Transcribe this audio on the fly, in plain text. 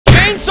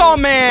Chainsaw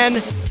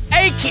Man,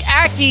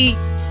 Aki,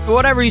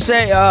 whatever you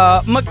say,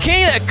 oh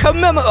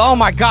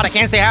my god, I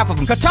can't say half of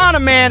them. Katana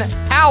Man,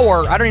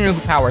 Power, I don't even know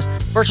who Power is,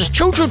 versus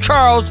Choo Choo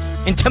Charles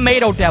and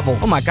Tomato Devil.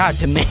 Oh my god,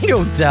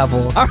 Tomato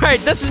Devil. All right,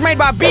 this is made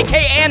by BK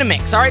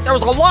Animix, all right? There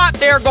was a lot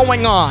there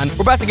going on.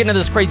 We're about to get into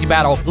this crazy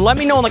battle. Let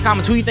me know in the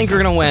comments who you think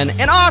you're gonna win.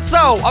 And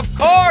also, of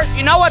course,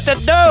 you know what to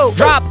do.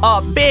 Drop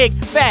a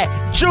big,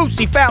 fat,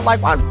 juicy, fat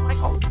like, why is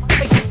Michael?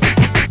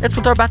 That's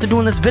what they're about to do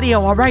in this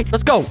video, all right?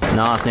 Let's go.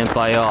 Nah,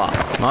 senpai yo.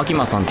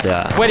 Makima-sanっ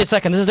て Wait a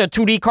second, this is a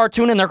 2D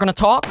cartoon and they're gonna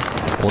talk?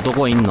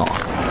 男いんの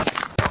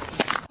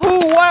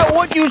Who,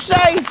 what you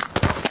say?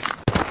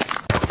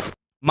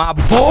 My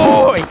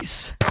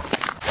boys!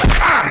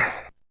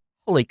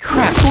 Holy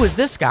crap, who is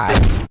this guy?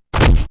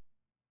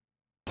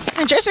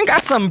 Man, Jason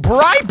got some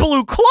bright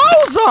blue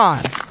clothes on!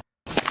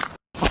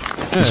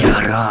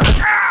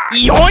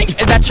 Yoink!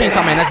 That's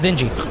Chainsaw Man, that's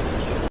Dingy.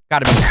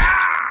 Gotta be.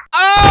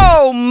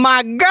 Oh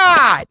my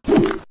god!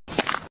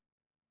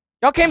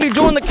 Y'all can't be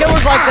doing the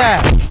killers like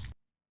that.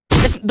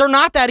 They're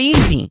not that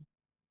easy.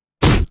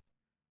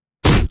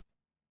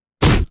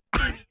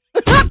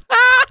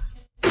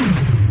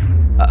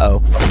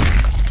 Uh-oh.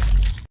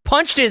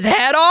 Punched his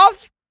head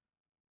off?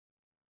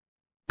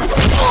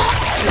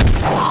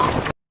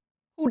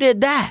 Who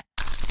did that?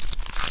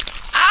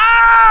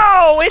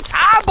 Oh, it's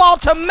eyeball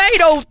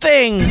tomato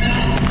thing.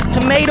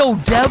 Tomato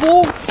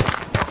Devil?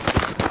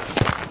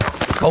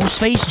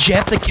 Ghostface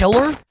Jeff the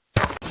Killer?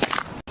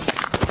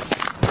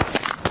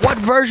 What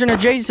version of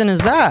Jason is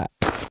that?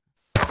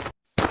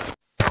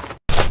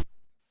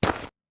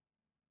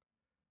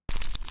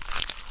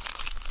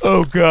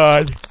 Oh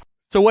god.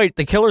 So wait,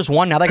 the killer's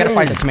won, now they gotta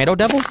fight the Tomato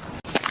Devil?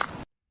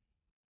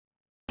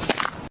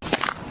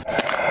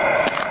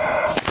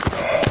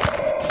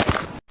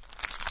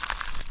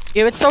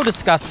 Ew, it's so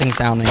disgusting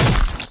sounding.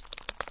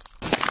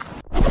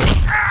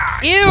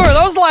 Ew, are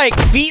those like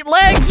feet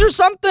legs or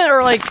something?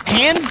 Or like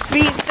hand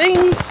feet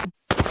things?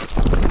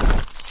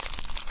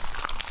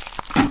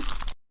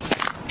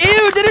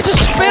 Ew, did it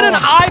just spit an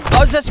eye?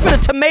 Oh, that spit a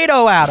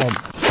tomato at him.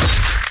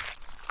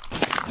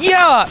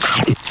 Yuck.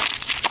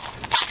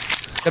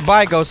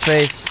 Goodbye,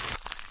 Ghostface.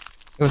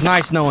 It was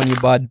nice knowing you,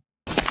 bud.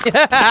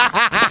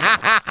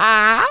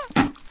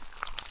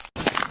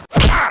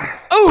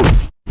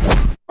 Oof!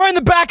 Right in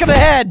the back of the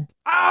head.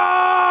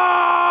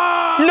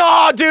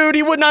 No, dude,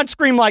 he would not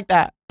scream like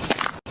that.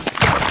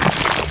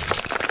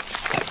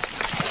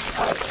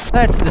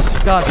 That's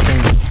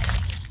disgusting.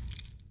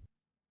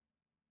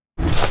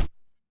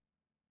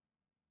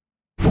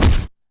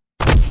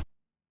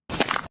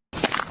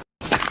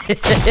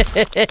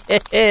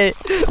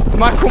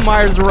 Michael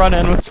Myers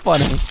run-in was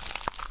funny.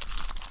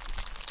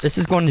 This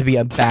is going to be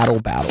a battle.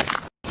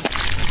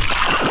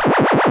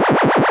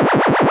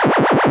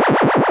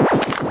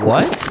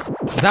 What?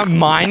 Is that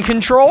mind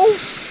control?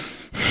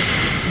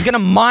 He's gonna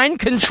mind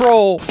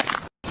control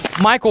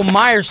Michael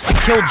Myers to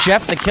kill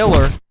Jeff the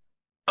Killer.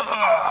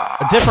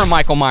 A different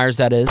Michael Myers,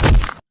 that is.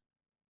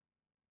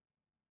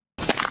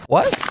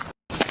 What?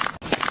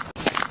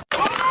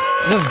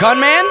 Is this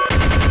Gunman?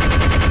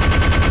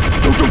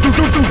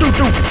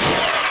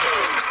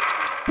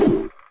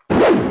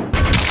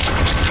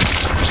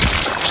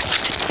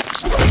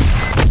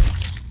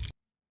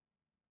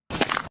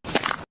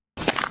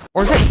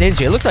 Or is that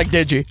Digi? It looks like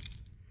Digi.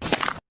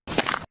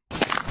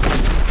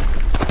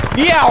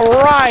 Yeah,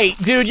 right,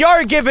 dude.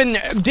 You're giving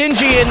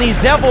Dingy and these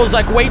devils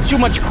like way too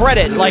much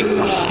credit. Like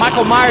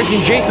Michael Myers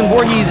and Jason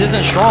Voorhees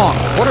isn't strong.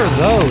 What are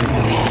those?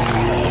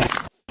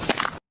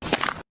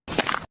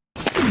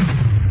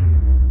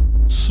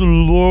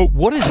 Slow.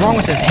 What is wrong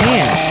with his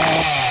hand?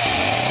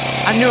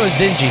 I knew it was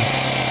Dingy.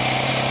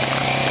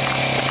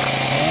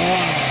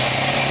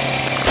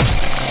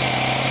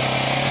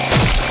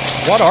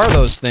 What are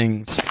those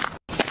things?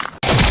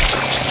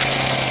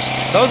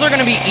 Those are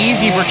gonna be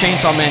easy for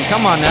Chainsaw Man.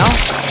 Come on now.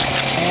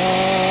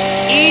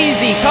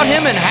 Easy. Cut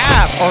him in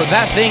half. Or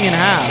that thing in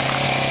half.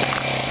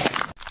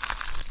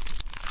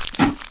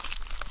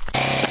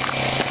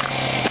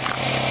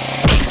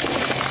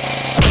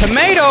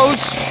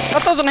 Tomatoes?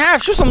 Cut those in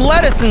half. Shoot some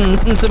lettuce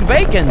and some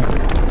bacon.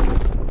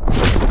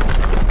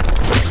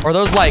 Or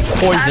those like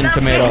poison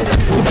tomatoes.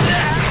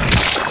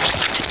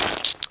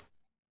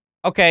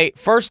 Okay,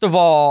 first of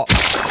all,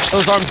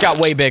 those arms got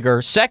way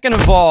bigger. Second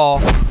of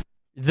all,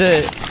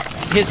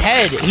 his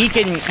head, he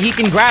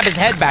can grab his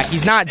head back.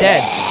 He's not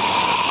dead.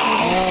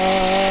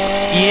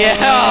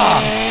 Yeah.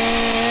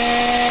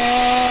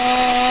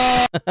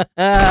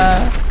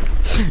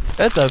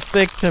 That's a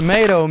thick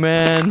tomato,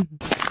 man.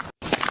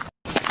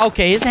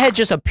 Okay, his head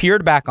just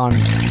appeared back on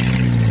me.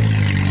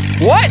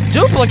 What?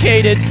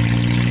 Duplicated?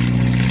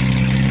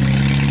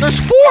 There's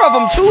 4 of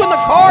them. 2 in the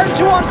car and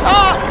 2 on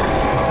top.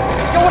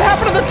 Yo, what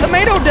happened to the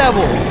Tomato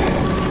Devil?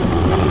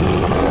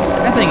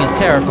 That thing is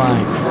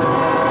terrifying.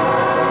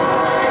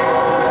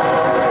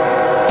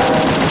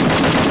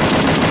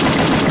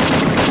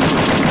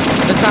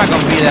 It's not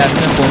gonna be that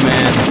simple,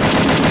 man.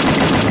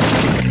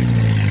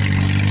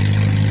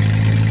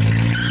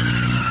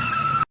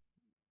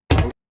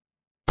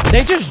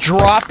 They just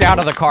dropped out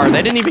of the car.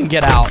 They didn't even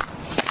get out.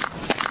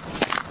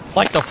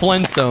 Like the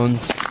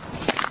Flintstones.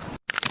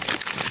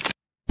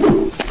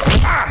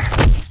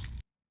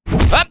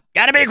 Oh,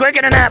 gotta be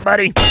quicker than that,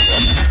 buddy.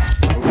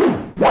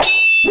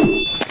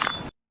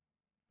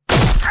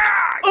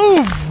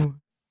 Oof!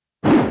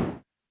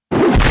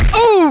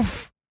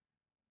 Oof!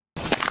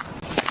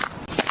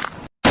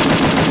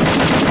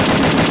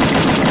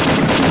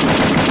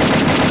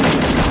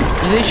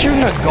 Is he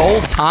shooting a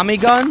gold Tommy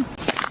gun?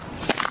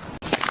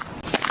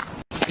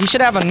 He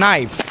should have a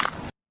knife.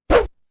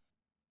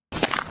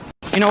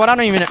 You know what? I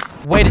don't even...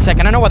 Wait a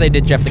second. I know why they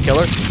did Jeff the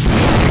Killer.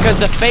 Because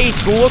the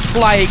face looks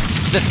like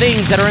the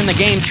things that are in the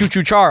game Choo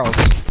Choo Charles.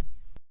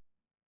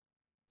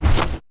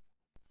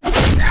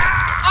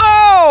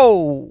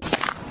 Oh!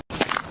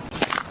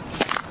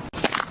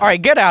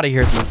 Alright, get out of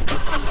here.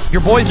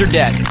 Your boys are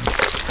dead.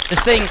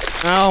 This thing...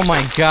 Oh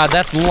my god,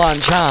 that's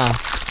lunch, huh?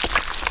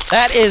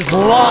 That is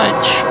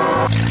lunch!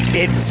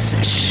 It's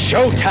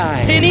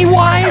showtime!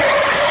 Pennywise?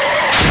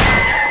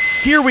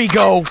 Here we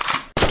go.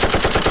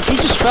 He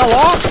just fell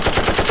off.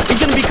 He's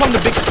gonna become the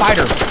big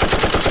spider.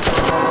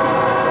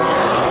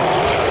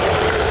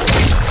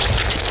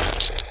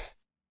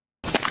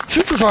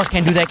 Choo Choo Charles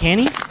can't do that, can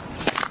he?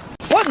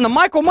 What in the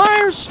Michael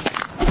Myers?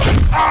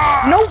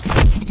 No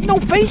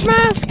face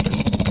mask?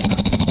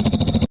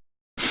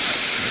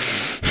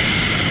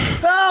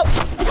 Help!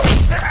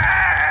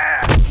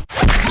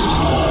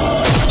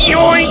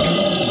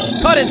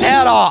 Yoink! Cut his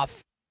head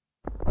off.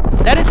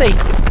 That is a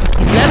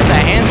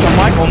handsome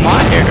Michael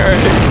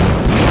Myers.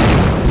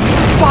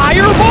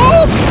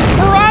 Fireballs?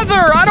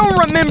 Brother, I don't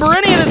remember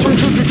any of this from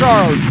Choo Choo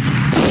Charles.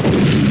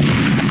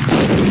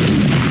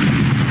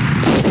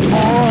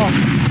 Oh.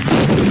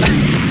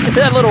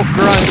 That little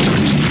grunt.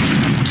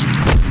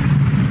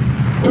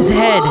 His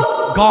head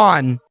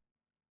gone.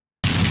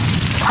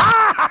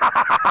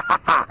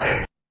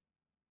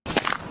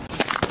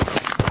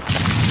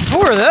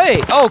 Who are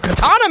they? Oh,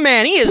 Katana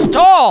Man, he is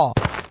tall.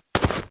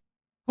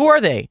 Who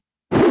are they?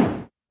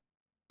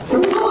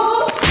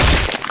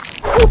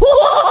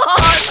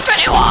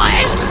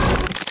 Pennywise!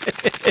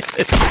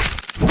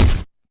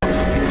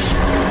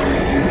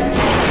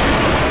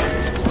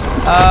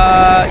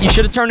 You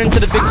should have turned into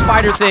the big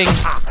spider thing.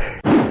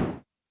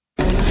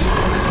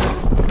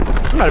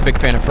 I'm not a big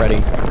fan of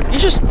Freddy.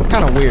 He's just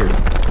kind of weird.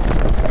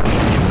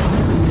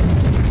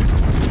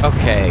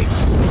 Okay.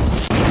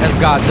 That's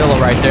Godzilla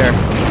right there.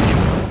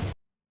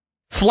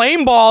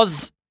 Flame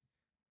balls!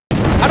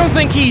 I don't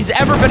think he's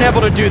ever been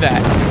able to do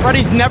that.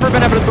 Freddy's never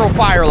been able to throw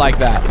fire like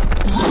that.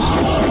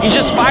 He's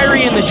just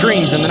fiery in the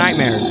dreams and the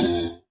nightmares.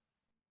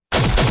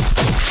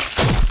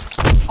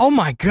 Oh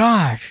my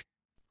gosh.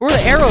 Where are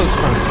the arrows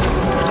from?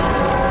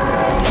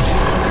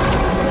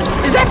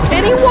 Is that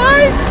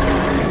Pennywise?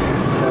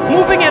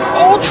 Moving at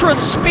ultra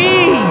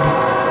speed.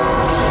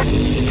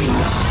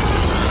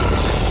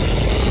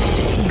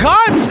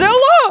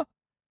 Godzilla?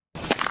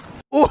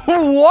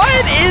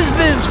 What is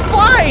this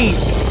fight?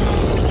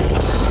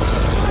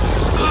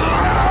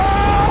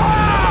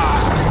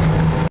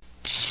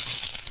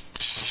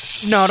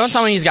 No, don't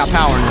tell me he's got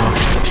power now.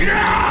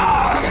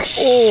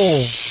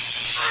 Oh.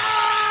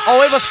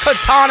 Oh, it was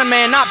Katana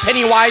Man, not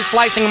Pennywise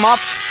slicing him up.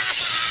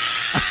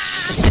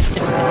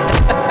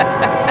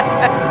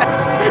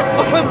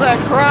 What was that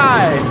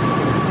cry?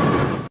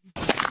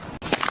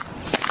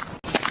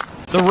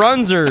 The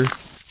runs are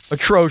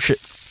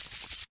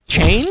atrocious.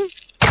 Chain?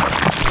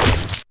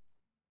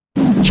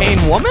 Chain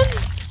woman?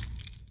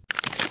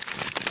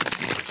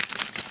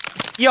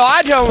 Yo,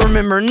 I don't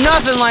remember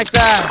nothing like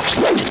that.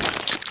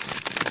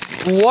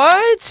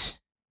 What?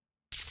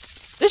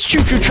 This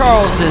Choo Choo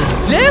Charles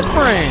is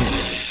different.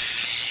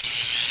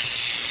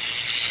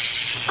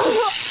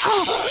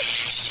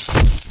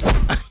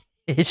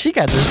 She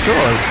got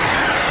destroyed.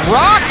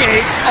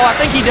 Rockets? Oh, I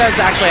think he does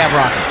actually have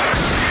rockets.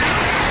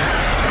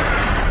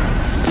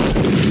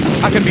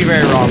 I could be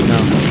very wrong,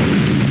 though.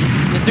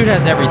 This dude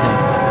has everything.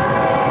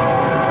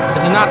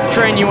 This is not the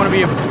train you want to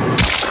be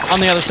on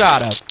the other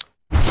side of.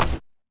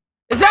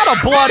 Is that a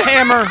blood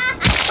hammer?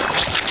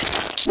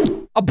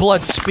 A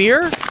blood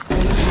spear?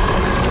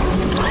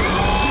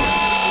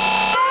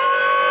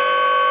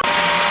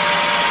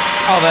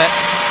 Oh, that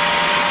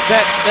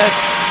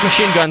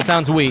machine gun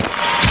sounds weak.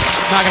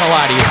 Not gonna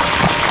lie to you.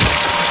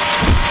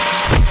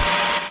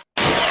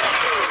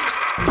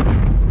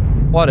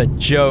 What a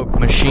joke,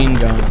 machine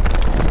gun.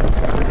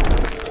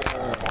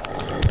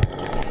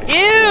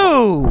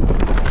 Ew!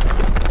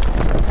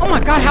 Oh my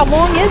god, how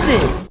long is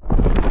it?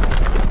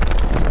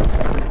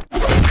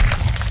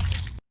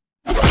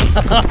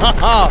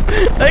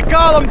 They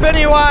call him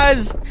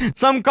Pennywise,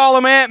 some call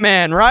him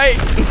Ant-Man, right?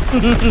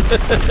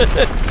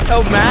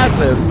 So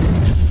massive.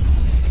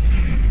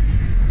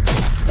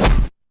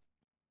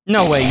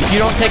 No way, you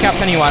don't take out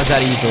Pennywise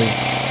that easily.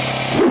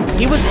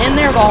 He was in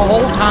there the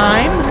whole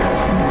time?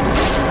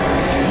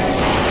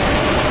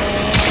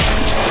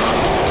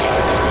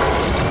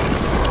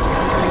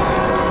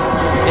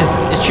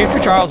 Is Choo Choo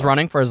Charles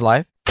running for his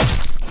life?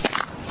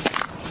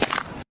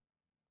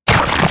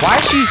 Why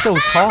is she so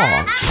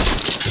tall?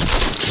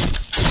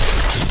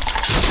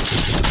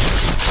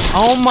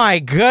 Oh my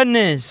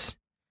goodness.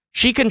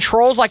 She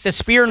controls like the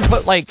spear and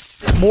put like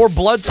more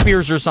blood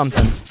spears or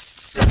something.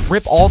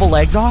 Rip all the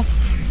legs off?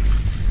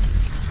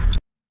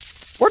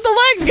 Where'd the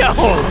legs go?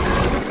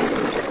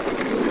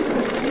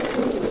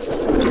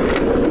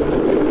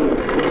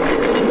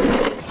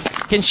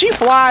 Can she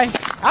fly?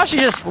 How's she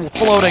just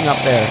floating up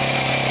there?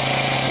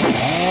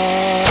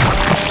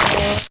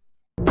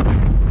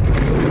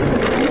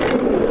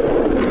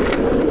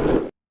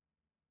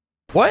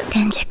 What?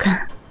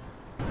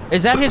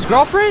 Is that his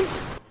girlfriend?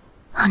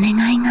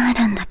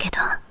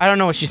 I don't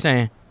know what she's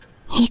saying.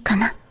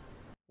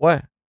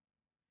 What?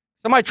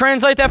 Somebody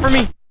translate that for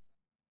me.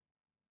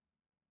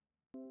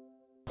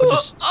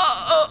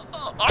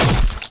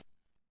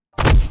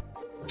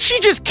 She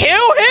just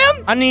killed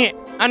him? I need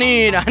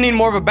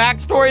more of a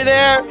backstory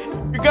there.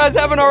 If you guys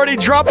haven't already,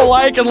 drop a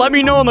like and let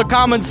me know in the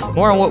comments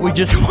more on what we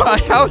just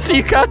watched. I'll see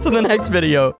you guys in the next video.